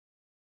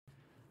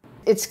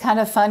It's kind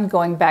of fun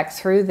going back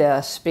through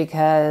this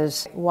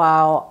because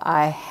while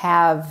I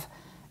have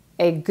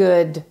a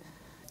good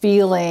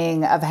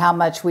feeling of how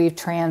much we've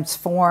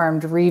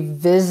transformed,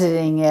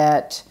 revisiting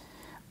it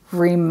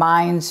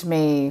reminds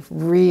me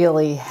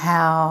really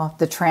how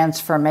the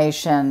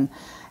transformation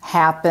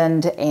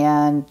happened.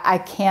 And I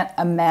can't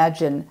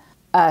imagine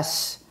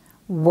us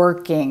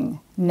working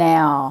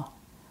now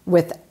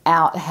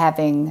without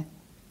having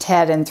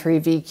TED and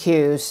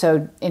 3VQ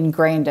so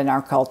ingrained in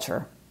our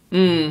culture.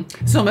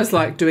 It's almost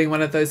like doing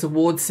one of those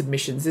award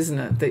submissions, isn't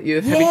it? That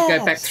you're having to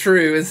go back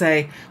through and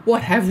say,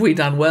 what have we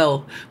done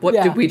well? What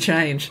did we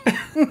change?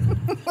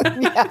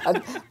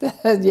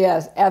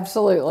 Yes,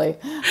 absolutely.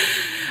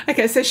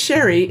 Okay, so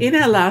Sheri, in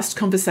our last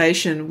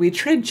conversation, we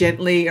tread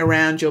gently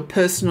around your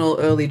personal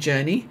early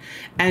journey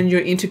and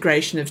your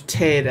integration of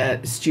TED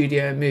at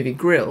Studio Movie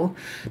Grill,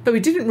 but we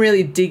didn't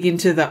really dig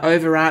into the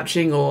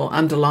overarching or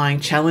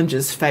underlying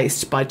challenges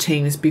faced by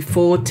teams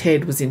before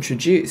TED was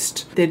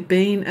introduced. There'd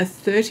been a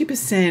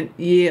 30%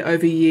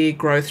 year-over-year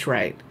growth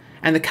rate,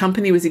 and the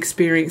company was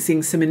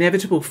experiencing some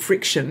inevitable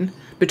friction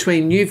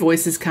between new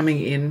voices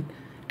coming in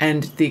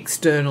and the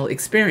external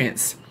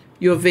experience.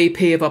 Your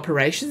VP of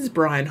Operations,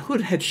 Brian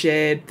Hood, had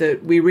shared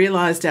that we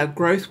realised our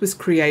growth was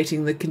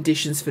creating the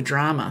conditions for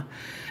drama,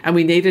 and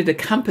we needed a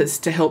compass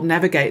to help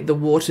navigate the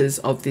waters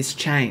of this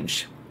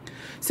change.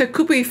 So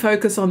could we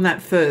focus on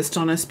that first,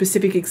 on a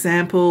specific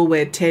example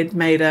where TED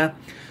made a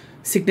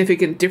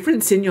significant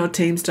difference in your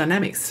team's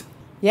dynamics?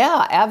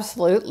 Yeah,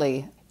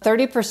 absolutely.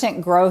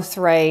 30% growth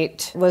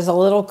rate was a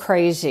little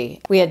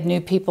crazy. We had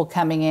new people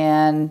coming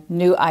in,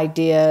 new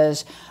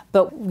ideas,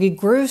 but we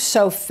grew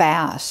so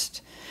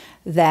fast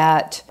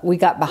that we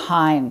got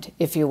behind,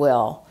 if you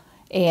will.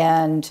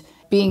 And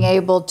being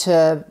able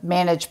to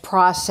manage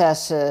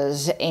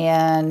processes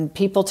and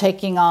people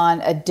taking on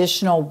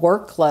additional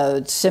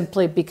workloads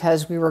simply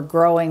because we were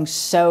growing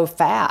so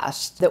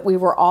fast that we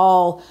were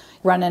all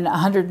running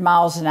 100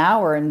 miles an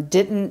hour and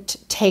didn't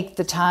take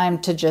the time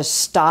to just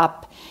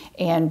stop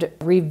and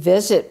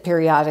revisit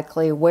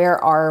periodically,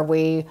 where are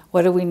we,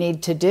 what do we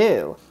need to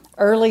do?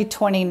 Early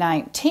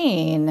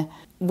 2019,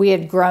 we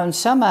had grown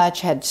so much,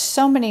 had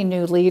so many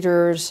new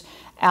leaders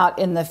out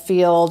in the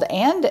field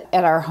and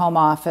at our home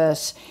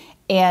office,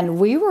 and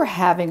we were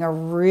having a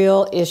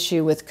real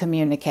issue with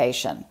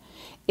communication.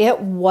 It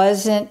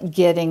wasn't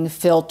getting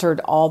filtered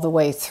all the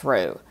way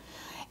through.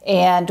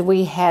 And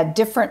we had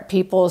different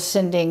people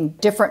sending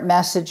different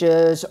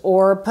messages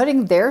or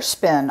putting their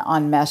spin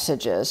on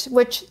messages,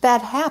 which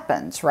that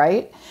happens,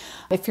 right?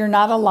 If you're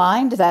not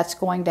aligned, that's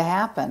going to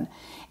happen.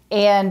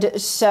 And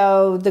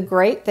so the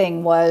great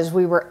thing was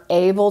we were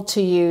able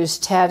to use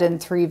TED and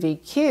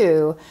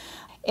 3VQ.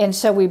 And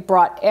so we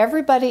brought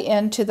everybody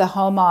into the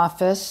home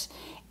office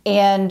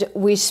and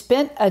we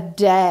spent a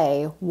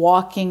day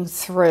walking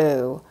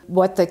through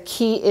what the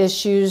key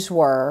issues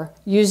were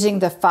using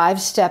the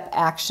 5-step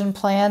action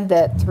plan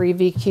that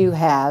 3VQ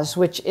has,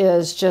 which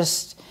is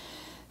just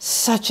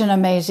such an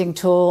amazing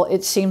tool.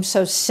 It seems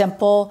so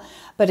simple,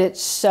 but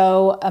it's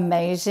so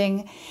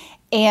amazing.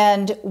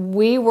 And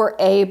we were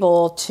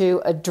able to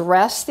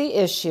address the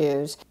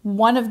issues.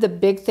 One of the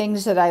big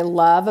things that I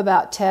love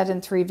about TED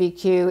and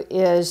 3VQ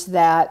is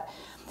that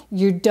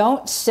you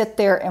don't sit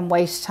there and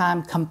waste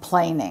time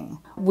complaining.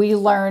 We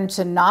learned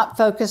to not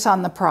focus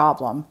on the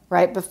problem,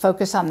 right, but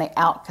focus on the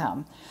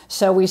outcome.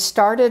 So we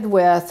started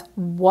with,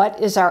 what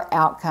is our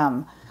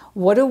outcome?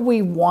 What do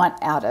we want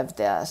out of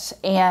this?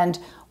 And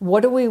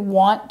what do we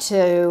want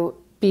to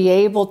be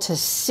able to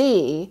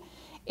see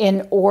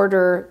in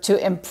order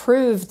to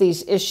improve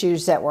these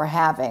issues that we're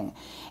having?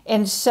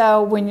 And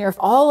so when you're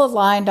all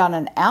aligned on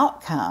an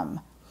outcome,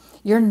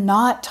 you're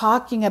not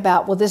talking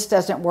about, well, this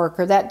doesn't work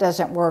or that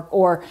doesn't work,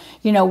 or,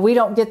 you know, we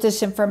don't get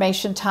this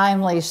information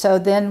timely, so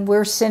then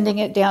we're sending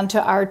it down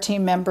to our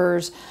team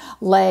members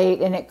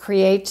late and it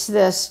creates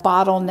this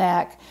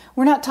bottleneck.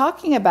 We're not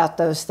talking about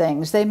those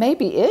things. They may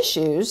be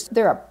issues.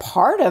 They're a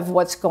part of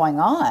what's going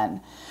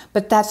on,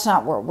 but that's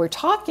not what we're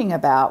talking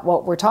about.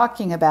 What we're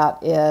talking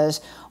about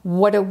is,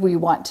 what do we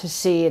want to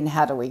see and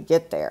how do we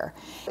get there?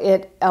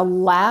 It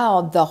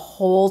allowed the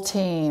whole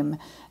team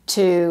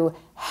to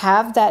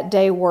have that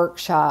day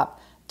workshop,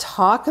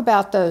 talk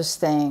about those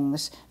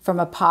things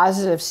from a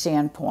positive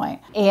standpoint.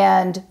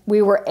 And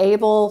we were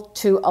able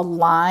to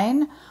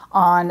align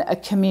on a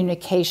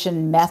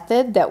communication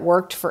method that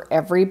worked for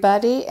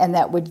everybody and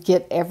that would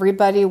get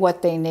everybody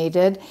what they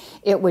needed.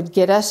 It would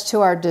get us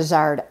to our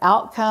desired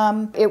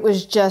outcome. It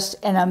was just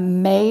an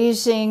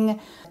amazing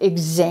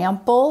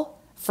example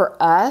for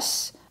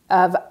us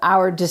of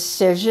our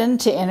decision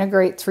to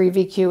integrate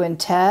 3VQ and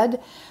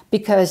TED,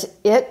 because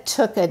it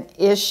took an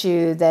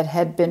issue that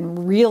had been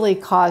really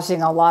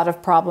causing a lot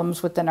of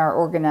problems within our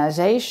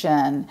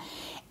organization,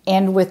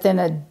 and within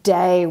a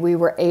day we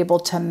were able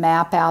to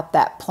map out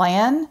that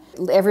plan.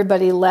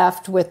 Everybody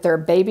left with their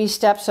baby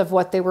steps of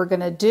what they were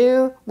going to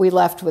do. We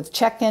left with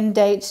check-in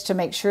dates to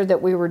make sure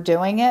that we were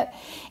doing it,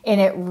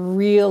 and it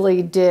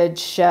really did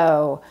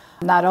show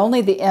Not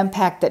only the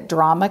impact that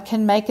drama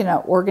can make in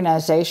an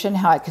organization,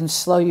 how it can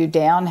slow you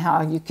down,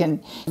 how you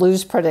can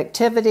lose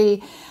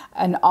productivity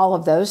and all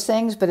of those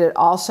things, but it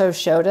also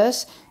showed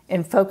us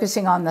in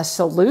focusing on the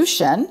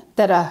solution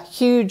that a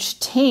huge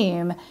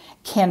team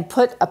can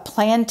put a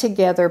plan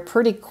together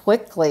pretty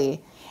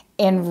quickly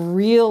and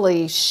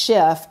really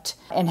shift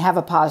and have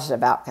a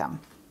positive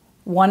outcome.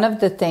 One of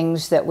the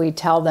things that we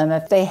tell them,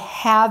 if they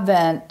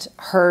haven't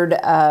heard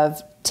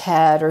of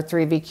TED or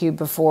 3VQ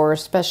before,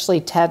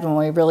 especially TED when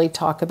we really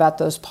talk about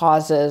those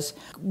pauses,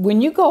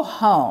 when you go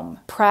home,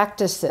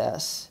 practice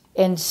this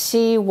and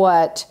see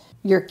what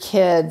your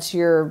kids,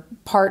 your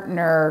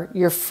partner,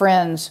 your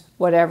friends,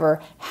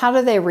 whatever, how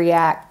do they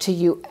react to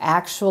you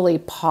actually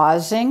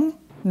pausing,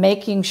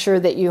 making sure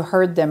that you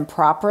heard them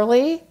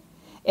properly,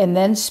 and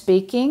then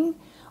speaking.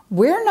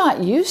 We're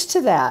not used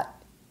to that,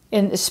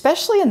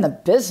 especially in the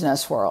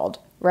business world,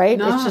 right?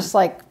 No. It's just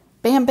like,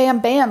 bam, bam,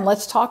 bam,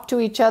 let's talk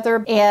to each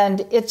other.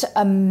 And it's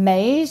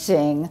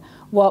amazing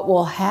what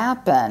will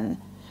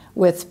happen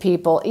with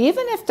people,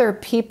 even if they're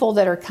people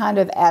that are kind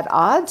of at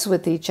odds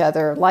with each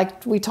other,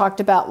 like we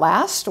talked about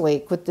last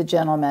week with the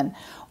gentleman.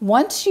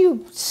 Once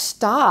you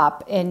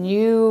stop and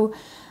you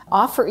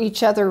offer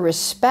each other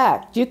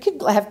respect, you could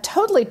have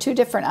totally two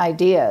different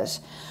ideas.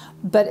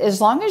 But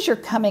as long as you're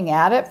coming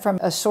at it from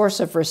a source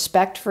of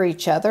respect for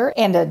each other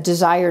and a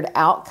desired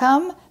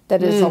outcome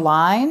that is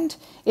aligned,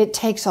 it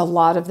takes a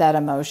lot of that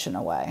emotion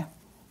away.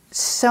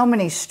 So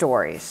many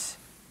stories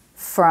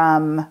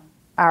from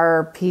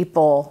our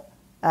people,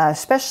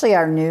 especially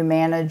our new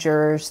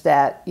managers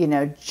that,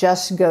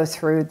 just go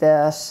through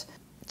this,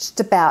 just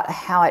about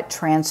how it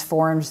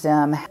transforms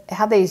them,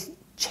 how they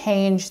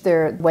change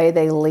their way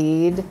they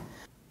lead.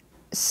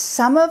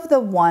 Some of the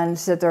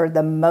ones that are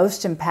the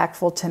most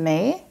impactful to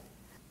me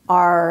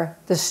are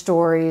the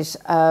stories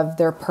of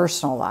their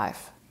personal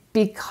life,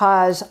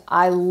 because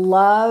I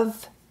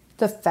love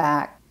the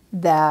fact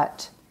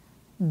that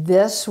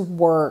this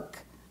work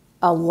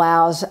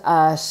allows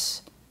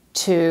us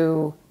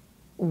to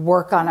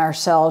work on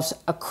ourselves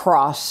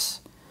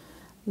across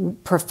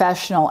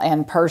professional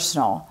and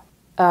personal.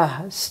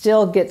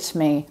 Still gets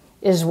me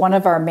is one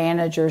of our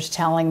managers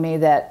telling me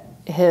that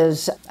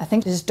I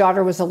think his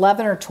daughter was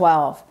 11 or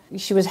 12.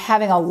 She was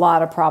having a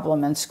lot of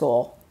problem in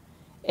school,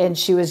 and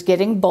she was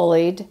getting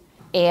bullied,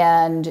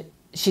 and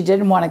she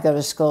didn't want to go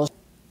to school.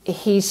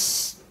 He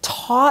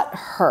taught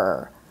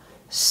her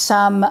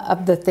some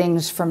of the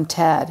things from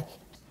TED.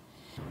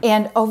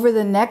 And over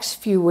the next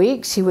few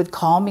weeks, he would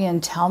call me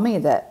and tell me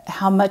that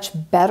how much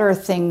better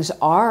things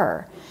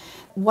are.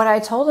 What I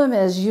told him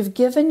is, you've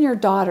given your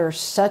daughter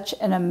such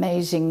an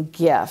amazing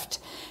gift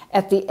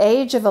at the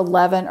age of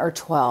 11 or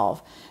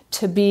 12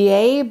 to be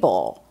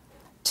able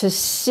to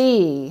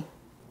see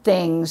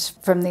things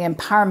from the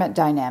empowerment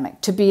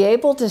dynamic, to be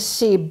able to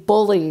see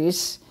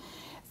bullies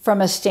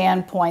from a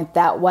standpoint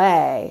that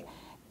way.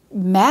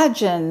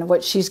 Imagine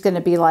what she's going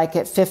to be like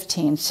at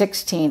 15,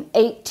 16,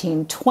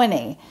 18,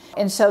 20.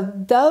 And so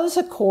those,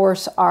 of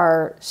course,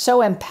 are so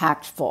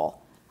impactful.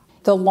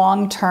 The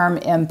long-term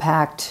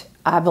impact,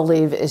 I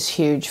believe, is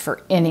huge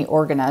for any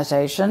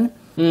organization.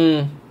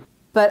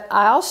 But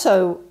I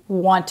also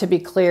want to be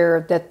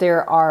clear that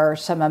there are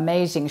some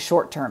amazing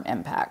short-term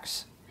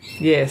impacts.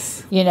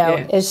 Yes.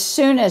 As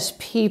soon as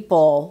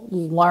people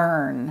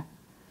learn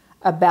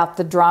about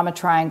the drama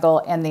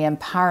triangle and the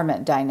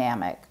empowerment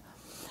dynamic,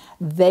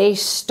 they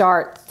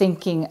start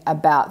thinking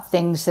about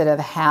things that have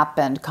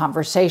happened,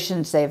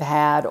 conversations they've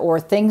had, or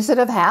things that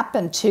have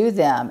happened to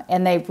them.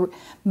 And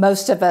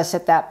most of us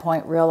at that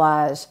point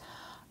realize,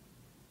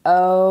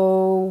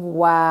 oh,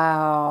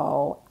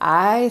 wow,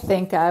 I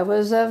think I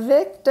was a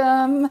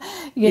victim,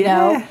 you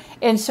know?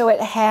 And so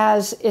it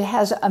has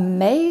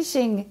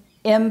amazing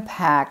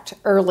impact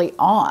early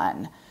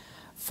on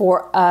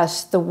for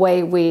us, the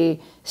way we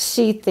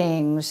see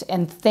things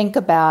and think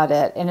about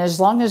it. And as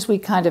long as we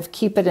kind of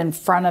keep it in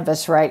front of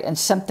us, right, and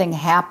something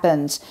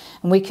happens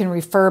and we can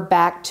refer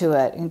back to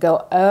it and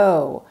go,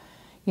 oh,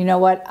 you know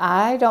what,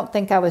 I don't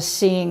think I was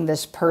seeing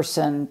this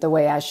person the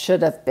way I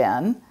should have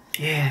been.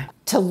 Yeah.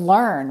 To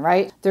learn,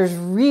 right? There's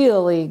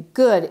really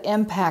good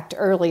impact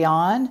early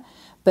on,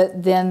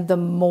 but then the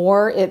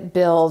more it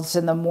builds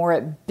and the more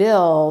it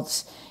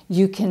builds,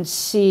 you can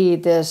see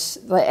this,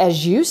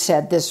 as you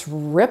said, this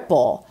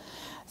ripple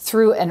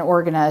through an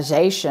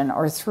organization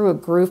or through a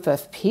group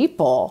of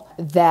people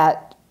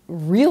that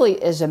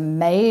really is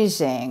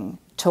amazing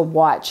to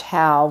watch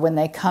how, when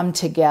they come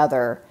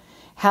together,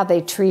 how they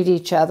treat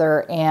each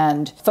other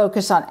and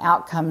focus on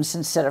outcomes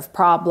instead of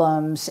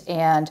problems.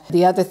 And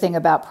the other thing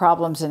about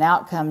problems and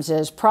outcomes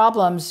is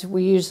problems,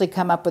 we usually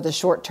come up with a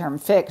short-term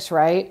fix,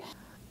 right?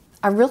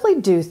 I really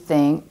do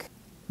think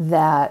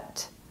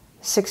that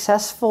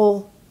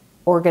successful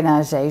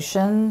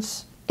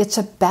organizations, it's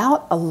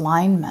about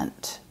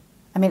alignment.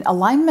 I mean,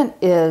 alignment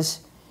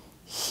is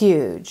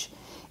huge.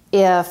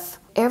 If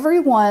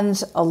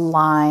everyone's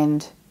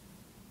aligned,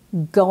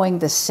 going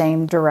the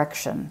same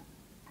direction,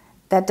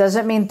 that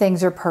doesn't mean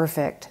things are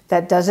perfect.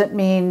 That doesn't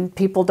mean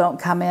people don't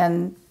come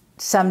in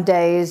some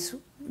days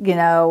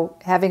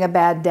having a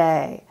bad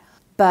day,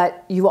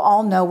 but you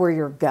all know where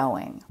you're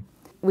going.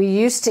 We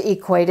used to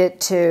equate it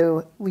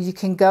to, you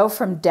can go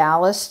from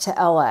Dallas to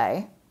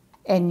LA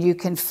and you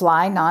can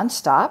fly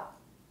nonstop.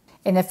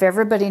 And if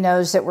everybody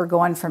knows that we're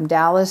going from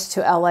Dallas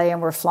to LA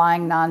and we're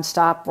flying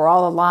nonstop, we're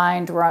all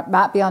aligned, we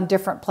might be on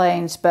different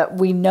planes, but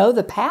we know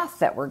the path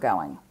that we're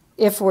going.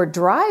 If we're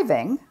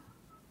driving,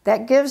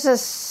 that gives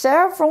us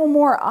several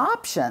more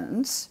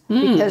options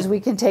because we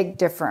can take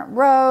different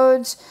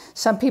roads.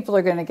 Some people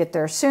are going to get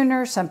there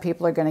sooner, some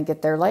people are going to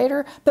get there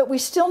later, but we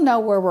still know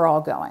where we're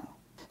all going.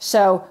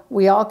 So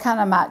we all kind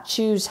of might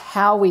choose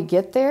how we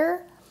get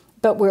there,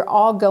 but we're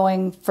all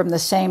going from the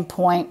same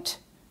point,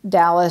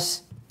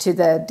 Dallas, to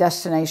the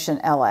destination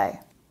LA.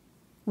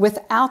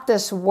 Without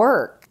this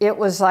work, it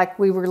was like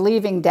we were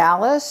leaving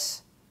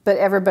Dallas, but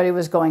everybody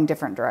was going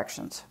different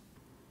directions.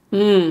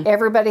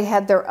 Everybody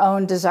had their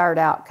own desired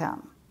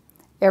outcome.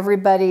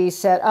 Everybody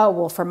said, oh,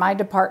 well, for my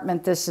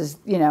department, this is,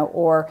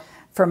 or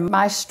for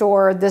my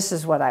store, this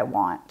is what I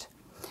want.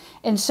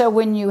 And so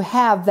when you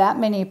have that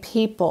many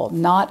people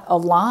not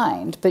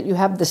aligned, but you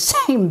have the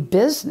same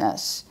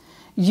business,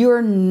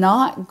 you're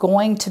not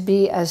going to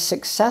be as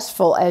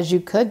successful as you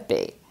could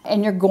be.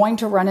 And you're going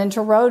to run into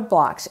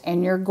roadblocks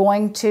and you're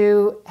going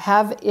to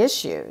have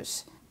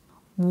issues.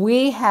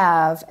 We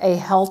have a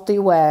healthy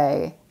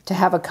way to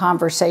have a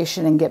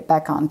conversation and get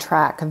back on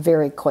track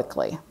very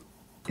quickly.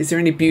 Is there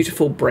any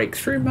beautiful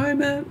breakthrough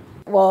moment?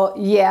 Well,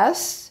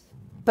 yes,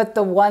 but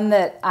the one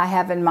that I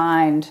have in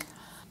mind,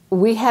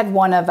 we had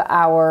one of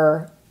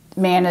our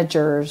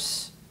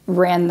managers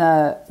ran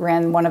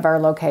one of our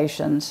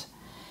locations,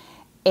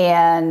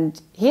 and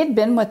he had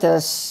been with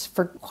us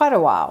for quite a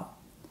while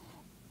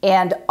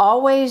and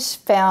always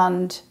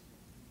found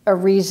a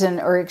reason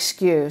or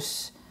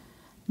excuse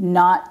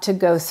not to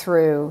go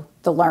through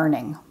the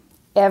learning.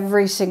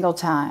 Every single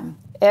time.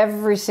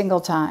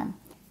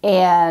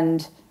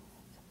 And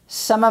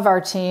some of our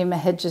team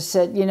had just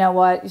said, you know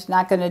what, he's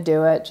not going to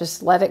do it.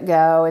 Just let it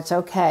go. It's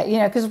okay.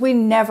 Because we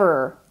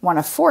never want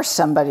to force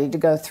somebody to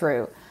go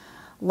through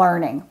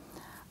learning.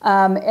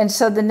 And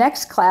so the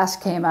next class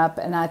came up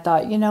and I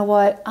thought, you know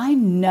what, I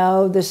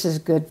know this is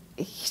good.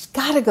 He's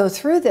got to go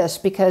through this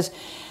because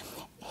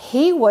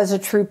he was a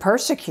true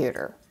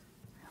persecutor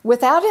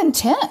without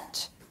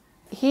intent.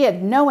 He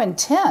had no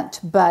intent,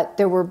 but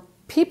there were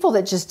people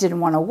that just didn't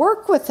want to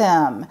work with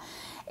him.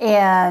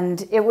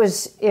 And it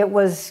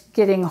was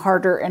getting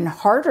harder and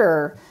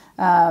harder.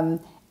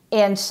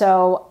 And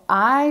so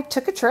I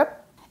took a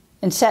trip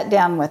and sat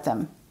down with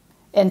him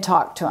and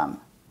talked to him.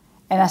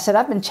 And I said,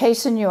 I've been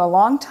chasing you a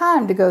long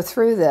time to go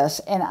through this.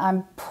 And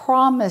I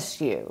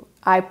promise you,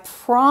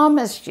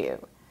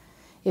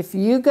 if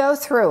you go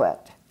through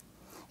it,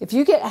 if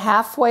you get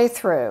halfway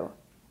through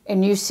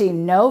and you see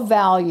no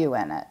value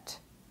in it,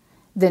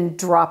 then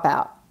drop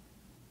out.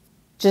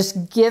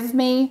 Just give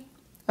me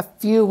a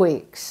few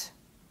weeks.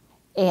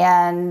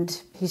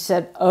 And he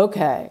said,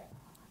 okay.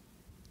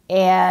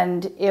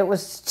 And it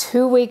was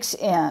 2 weeks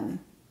in.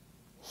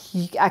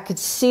 I could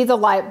see the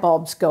light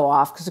bulbs go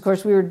off because, of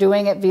course, we were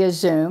doing it via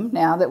Zoom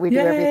now that we do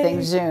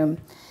everything Zoom.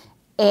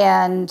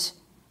 And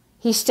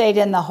he stayed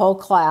in the whole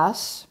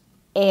class.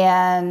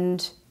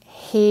 And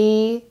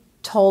he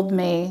told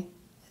me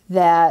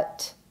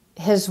that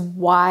his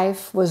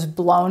wife was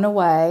blown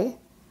away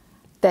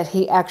that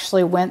he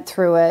actually went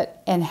through it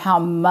and how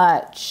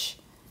much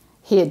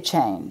he had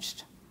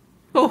changed.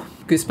 Oh,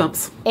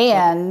 goosebumps.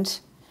 And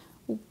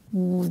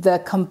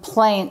the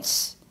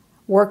complaints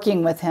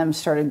working with him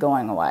started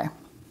going away.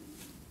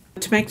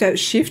 To make that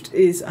shift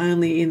is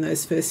only in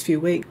those first few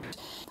weeks.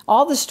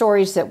 All the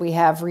stories that we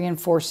have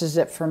reinforces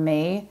it for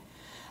me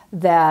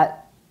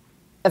that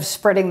of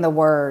spreading the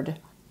word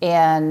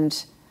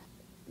and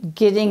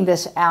getting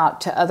this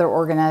out to other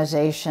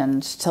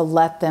organizations to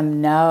let them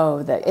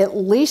know that at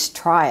least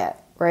try it,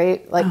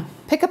 right? Like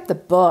pick up the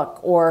book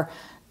or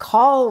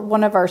call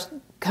one of our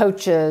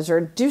coaches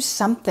or do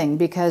something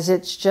because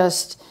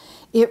it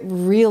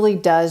really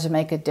does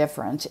make a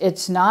difference.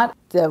 It's not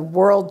the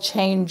world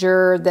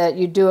changer that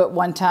you do it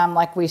one time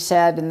like we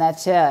said and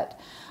that's it,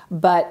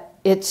 but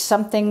it's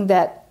something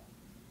that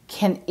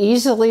can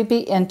easily be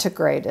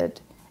integrated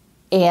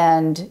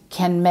and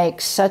can make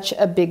such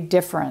a big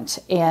difference.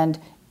 And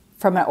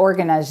from an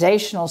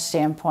organizational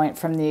standpoint,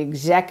 from the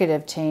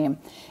executive team,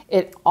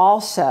 it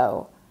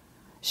also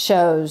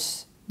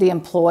shows the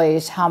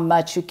employees how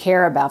much you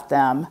care about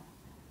them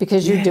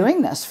because you're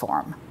doing this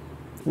for them.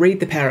 Read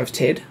The Power of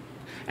TED,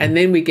 and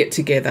then we get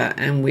together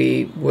and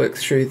we work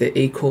through the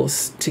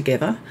e-course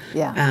together,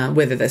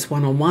 whether that's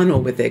one-on-one or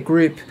with their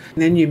group.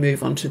 And then you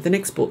move on to the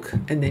next book,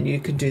 and then you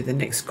can do the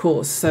next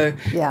course. So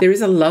there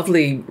is a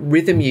lovely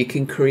rhythm you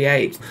can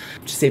create,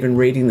 just even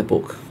reading the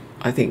book.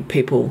 I think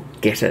people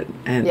get it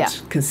and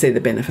can see the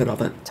benefit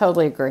of it.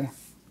 Totally agree.